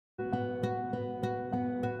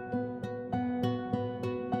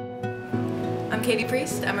I'm Katie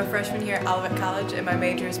Priest. I'm a freshman here at Olivet College and my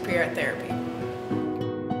major is pre-art therapy.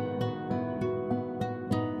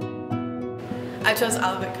 I chose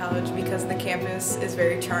Olivet College because the campus is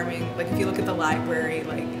very charming. Like if you look at the library,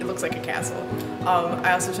 like it looks like a castle.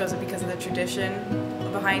 I also chose it because of the tradition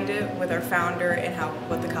behind it with our founder and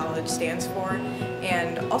what the college stands for,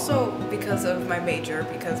 and also because of my major,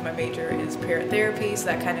 because my major is pre-art therapy, so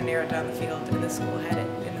that kind of narrowed down the field, and this school had it,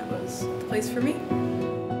 and that was the place for me.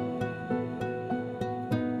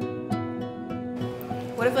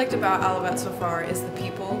 What I've liked about Olivet so far is the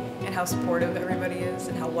people and how supportive everybody is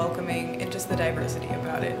and how welcoming and just the diversity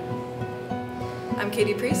about it. I'm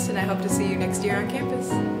Katie Priest and I hope to see you next year on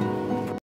campus.